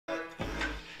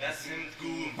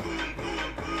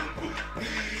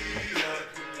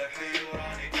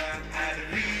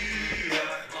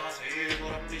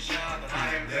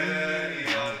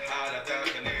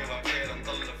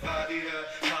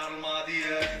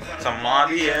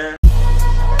Somalia.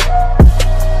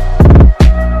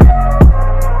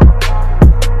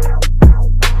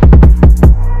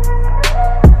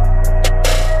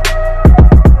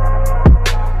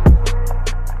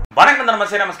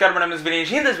 Namaskar, my name is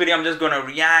Vinesh. In this video, I'm just gonna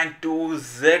react to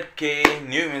ZedK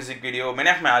new music video. Many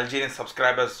of my Algerian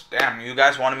subscribers, damn, you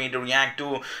guys wanted me to react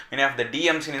to many of the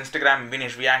DMs in Instagram.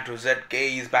 Vinesh react to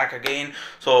ZedK. He's back again.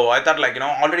 So I thought, like,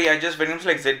 already I just, when it was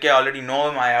like ZedK, I already know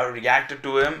him. I reacted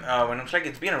to him. When it was like,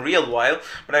 it's been a real while,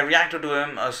 but I reacted to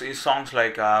him. His songs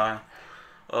like there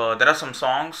are some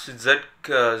songs,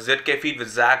 ZedK feat with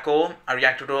ZedK. I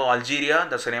reacted to Algeria,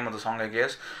 that's the name of the song, I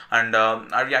guess. And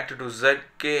I reacted to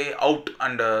ZedK Out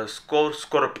and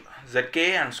Scorp. ZedK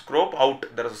and Scorp Out,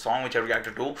 there is a song which I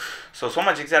reacted to. So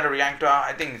much excited to react to.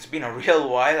 I think it's been a real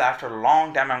while. After a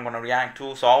long time, I'm going to react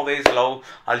to. So always love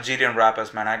Algerian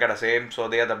rappers, man, I gotta say. So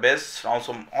they are the best.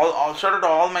 Also, I'll shout out to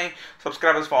all my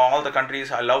subscribers for all the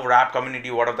countries. I love rap community,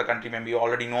 whatever the country, maybe you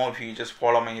already know if you just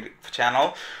follow my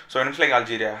channel. So it's like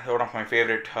Algeria, one of my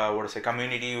favorite,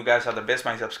 community. You guys are the best,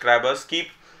 my subscribers. Keep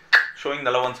showing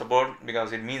the love and support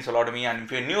because it means a lot to me. And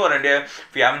if you're new around here,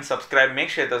 if you haven't subscribed, make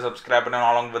sure to subscribe button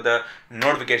along with the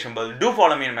notification bell. Do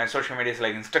follow me in my social medias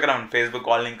like Instagram and Facebook,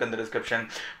 all link in the description.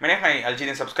 Many of my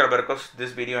Algerian subscribers request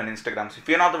this video on Instagram. So if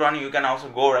you're not the one, you can also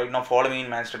go right now, follow me in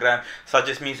my Instagram,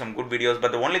 suggest me some good videos.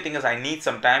 But the only thing is I need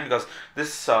some time because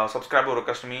this subscriber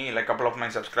requested me, like a couple of my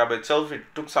subscribers itself, it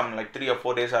took some like 3 or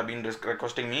 4 days have been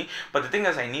requesting me. But the thing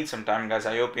is I need some time, guys.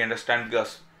 I hope you understand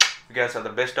because you guys are the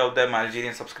best out there, my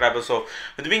Algerian subscribers. So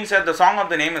with being said, the song of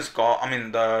the name is called,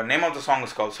 the name of the song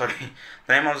is called, sorry,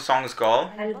 the name of the song is called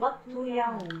البط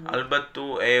يعوم. البط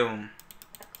يعوم.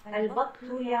 البط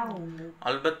يعوم.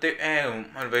 البط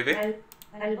يعوم, baby.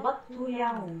 البط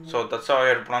يعوم. So that's how I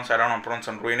have to pronounce. I don't know how to pronounce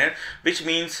and ruin it, which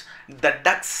means the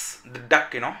duck,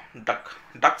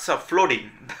 ducks are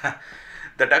floating.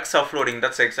 The ducks are floating.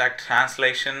 That's the exact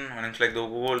translation. When it's like the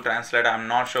Google Translate, I'm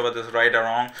not sure whether this is right or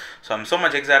wrong. So I'm so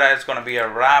much excited. It's gonna be a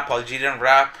rap, Algerian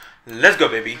rap. Let's go,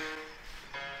 baby.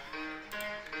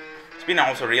 It's been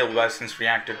also real while since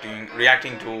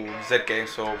reacting to ZedK.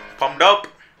 So pumped up.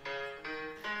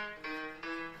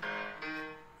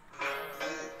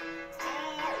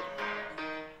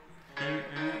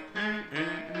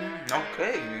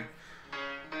 Okay.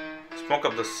 Smoke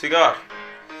up the cigar.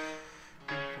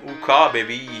 Hookah,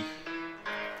 baby.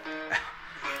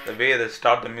 The way they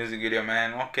start the music video,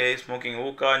 man. Okay, smoking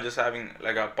hookah and just having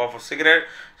like a puff of cigarette.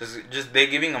 Just they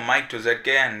giving a mic to ZedK,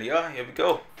 and yeah, here we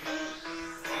go.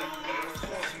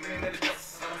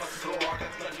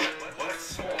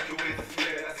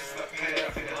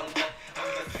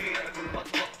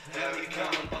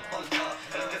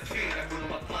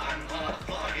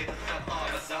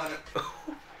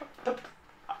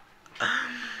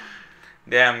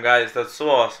 Damn, guys, that's so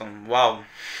awesome. Wow.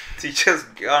 He just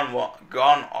gone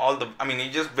all the, he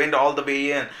just went all the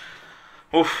way in.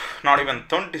 Oof, not even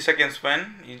 20 seconds went.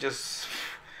 He just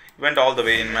went all the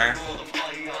way in, man.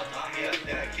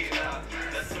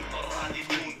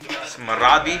 It's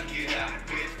Maradi.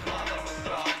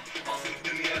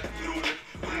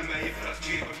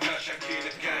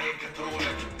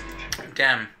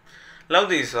 Damn. Love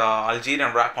these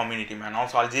Algerian rap community, man.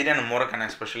 Also Algerian and Moroccan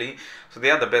especially. So they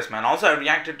are the best, man. Also I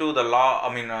reacted to the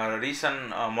recent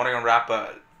Moroccan rap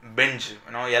binge,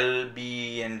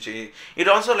 LBNJ. It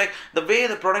also like the way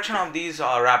the production of these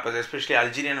rappers, especially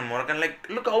Algerian and Moroccan, like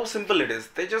look how simple it is.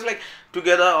 They just like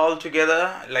all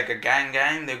together like a gang.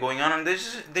 They're going on and they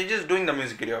just doing the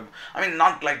music video.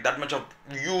 Not like that much of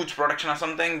huge production or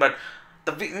something, but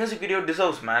the music video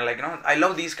deserves, man. Like, I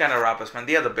love these kind of rappers, man.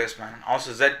 They are the best, man.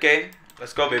 Also ZedK,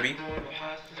 let's go, baby.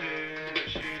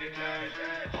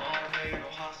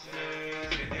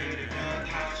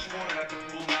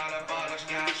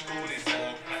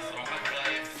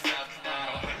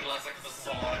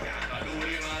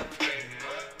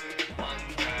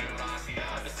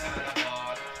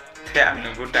 Yeah, having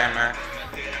a good time, man.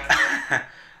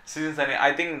 Since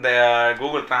I think the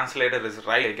Google Translator is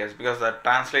right, I guess, because the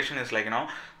translation is like,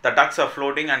 the ducks are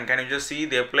floating, and can you just see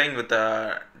they're playing with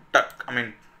the duck,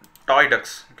 toy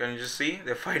ducks. Can you just see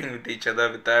they're fighting with each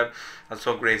other with that? That's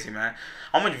so crazy, man.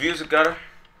 How much views it got?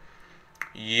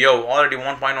 Yo, already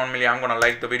 1.1 million. I'm gonna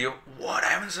like the video. What?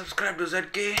 I haven't subscribed to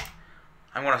ZedK.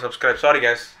 I'm gonna subscribe. Sorry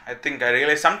guys. I think I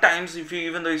realize sometimes if you,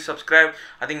 even though you subscribe,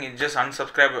 I think it just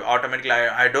unsubscribe automatically.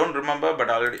 I don't remember, but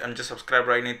I'm just subscribed.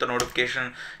 I need the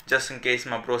notification just in case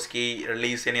my broski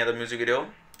release any other music video.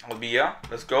 I'll be here.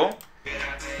 Let's go.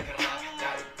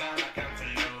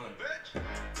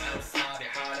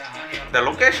 The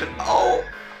location. Oh.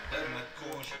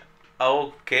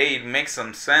 Okay, it makes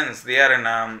some sense. They are in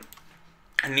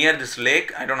near this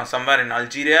lake. I don't know, somewhere in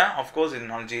Algeria. Of course,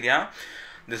 in Algeria.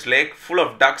 This lake full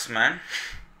of ducks, man.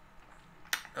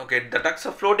 Okay, the ducks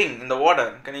are floating in the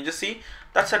water. Can you just see?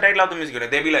 That's the title of the music video.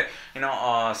 They be like,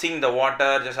 seeing the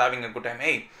water, just having a good time.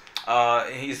 Hey,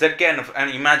 ZedK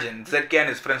and imagine ZedK and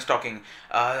his friends talking.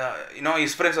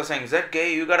 His friends are saying,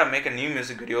 ZedK, you gotta make a new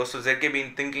music video. So ZedK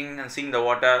been thinking and seeing the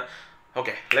water.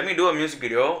 Okay, let me do a music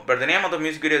video, but the name of the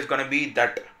music video is gonna be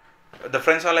that. The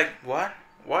friends are like, what?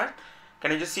 What?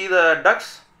 Can you just see the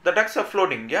ducks? The ducks are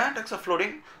floating. Yeah, ducks are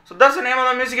floating. So that's the name of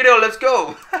the music video. Let's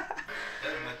go.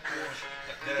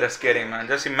 Just kidding, man.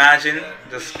 Just imagine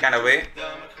this kind of way.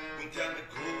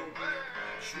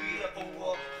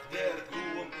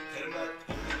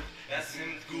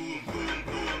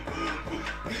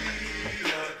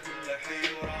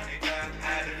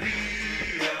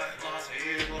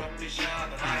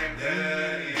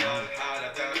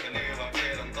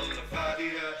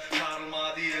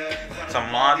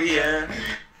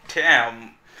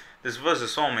 Damn, this verse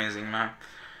is so amazing, man.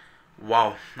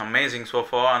 Wow, amazing so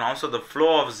far. And also the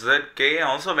flow of ZedK.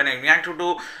 Also when I reacted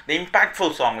to the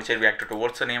impactful song which I reacted to,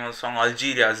 what's the name of the song?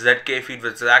 Algeria, ZedK feat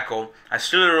with Zacko. I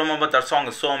still remember that song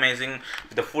is so amazing.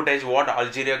 With the footage what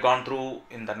Algeria gone through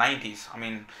in the 90s. I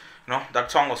mean, that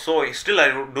song was so, still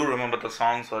I do remember the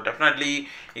song. So definitely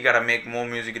you gotta make more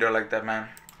music video like that, man.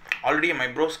 Already my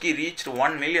broski reached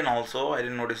 1 million also. I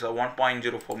didn't notice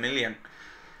 1.04 million.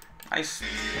 Nice.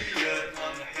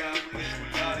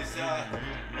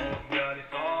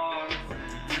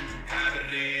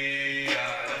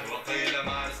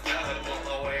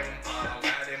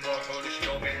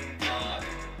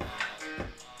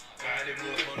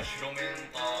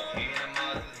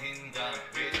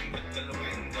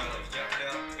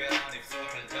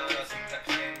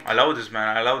 I love this,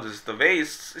 man. I love this. The way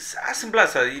it's as simple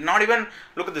as not even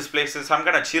look at this place. It's some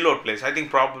kind of chill out place. I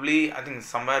think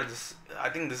somewhere I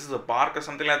think this is a park or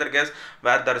something like that, I guess,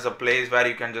 where there is a place where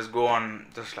you can just go and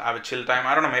just have a chill time.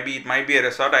 I don't know, maybe it might be a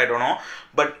resort, I don't know.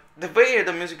 But the way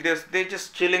the music videos, they're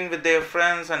just chilling with their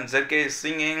friends and ZedK is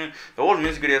singing. The whole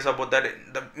music videos about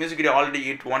that. The music video already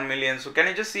hit 1 million. So can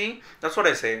you just see? That's what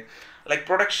I say. Like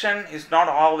production is not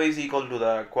always equal to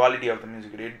the quality of the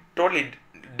music video. It totally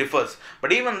differs.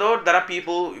 But even though there are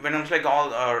people, when it's like there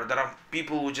are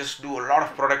people who just do a lot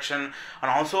of production, and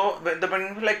also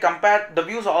when like compare, the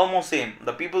views are almost same.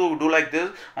 The people who do like this,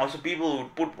 also people who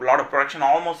put a lot of production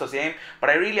are almost the same. But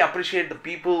I really appreciate the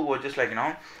people who are just like,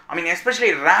 I mean,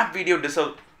 especially rap video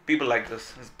deserve people like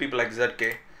this, people like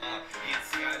ZedK.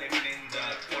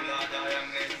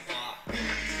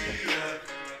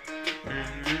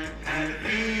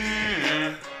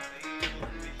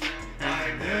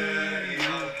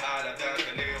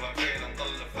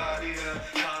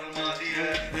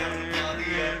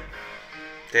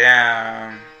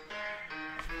 Damn,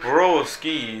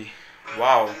 broski,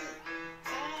 wow,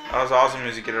 that was awesome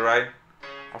music video, right?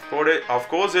 Of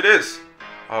course it is.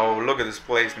 Oh, look at this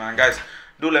place, man. Guys,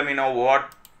 do let me know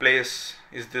what place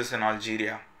is this in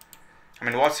Algeria. I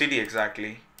mean, what city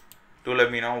exactly? Do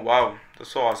let me know. Wow,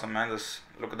 that's so awesome, man. This,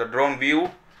 look at the drone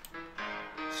view.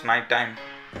 It's night time.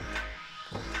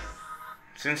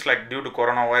 Since like due to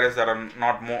coronavirus, there are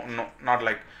not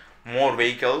like more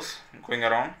vehicles going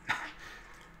around.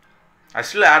 I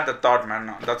still had the thought,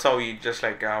 man. That's how we just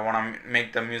like want to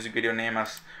make the music video name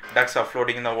as ducks are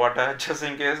floating in the water, just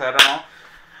in case. I don't know.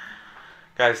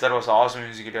 Guys, that was an awesome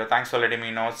music video. Thanks for letting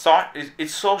me know.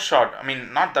 It's so short. I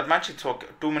mean, not that much. It's okay,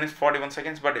 2 minutes 41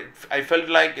 seconds, but I felt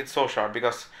like it's so short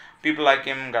because people like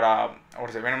him gotta,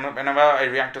 whenever I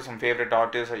react to some favorite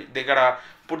artists, they gotta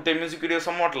put their music video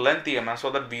somewhat lengthy, man, so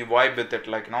that we vibe with it,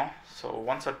 like, so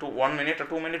 1 minute or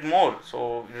 2 minutes more,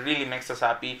 so it really makes us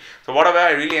happy. So whatever,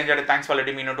 I really enjoyed it. Thanks for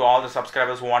letting me know. To all the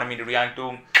subscribers who wanted me to react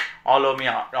to, all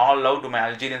love to my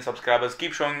Algerian subscribers.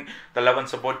 Keep showing the love and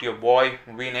support to your boy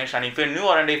Vinesh, and if you're new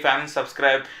or if you haven't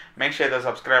subscribed, make sure the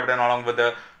subscribe button along with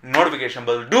the notification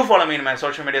bell. Do follow me in my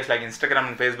social medias like Instagram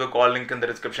and Facebook, all link in the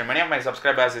description. Many of my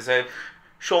subscribers, they say,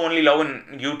 show only love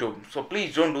in YouTube. So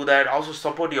please don't do that. Also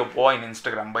support your boy in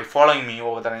Instagram by following me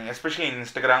over there, especially in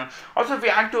Instagram. Also, if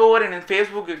you're active over in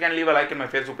Facebook, you can leave a like in my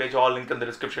Facebook page. All link in the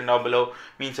description down below.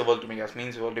 Means the world to me, guys.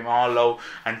 Means the world to me. All love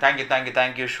and thank you.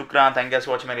 Shukran. Thank you guys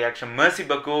for watching my reaction. Mercy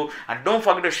Baku. And don't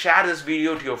forget to share this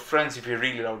video to your friends if you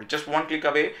really loved it. Just one click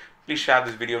away. Please share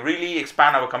this video. Really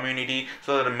expand our community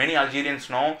so that many Algerians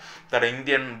know that an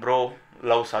Indian bro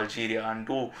loves Algeria and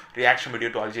do reaction video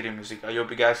to Algerian music. I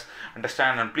hope you guys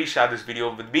understand, and please share this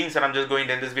video. With being said, I'm just going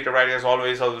to end this video right as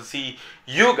always. I will see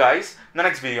you guys in the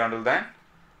next video. Until then,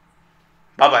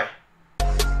 bye bye.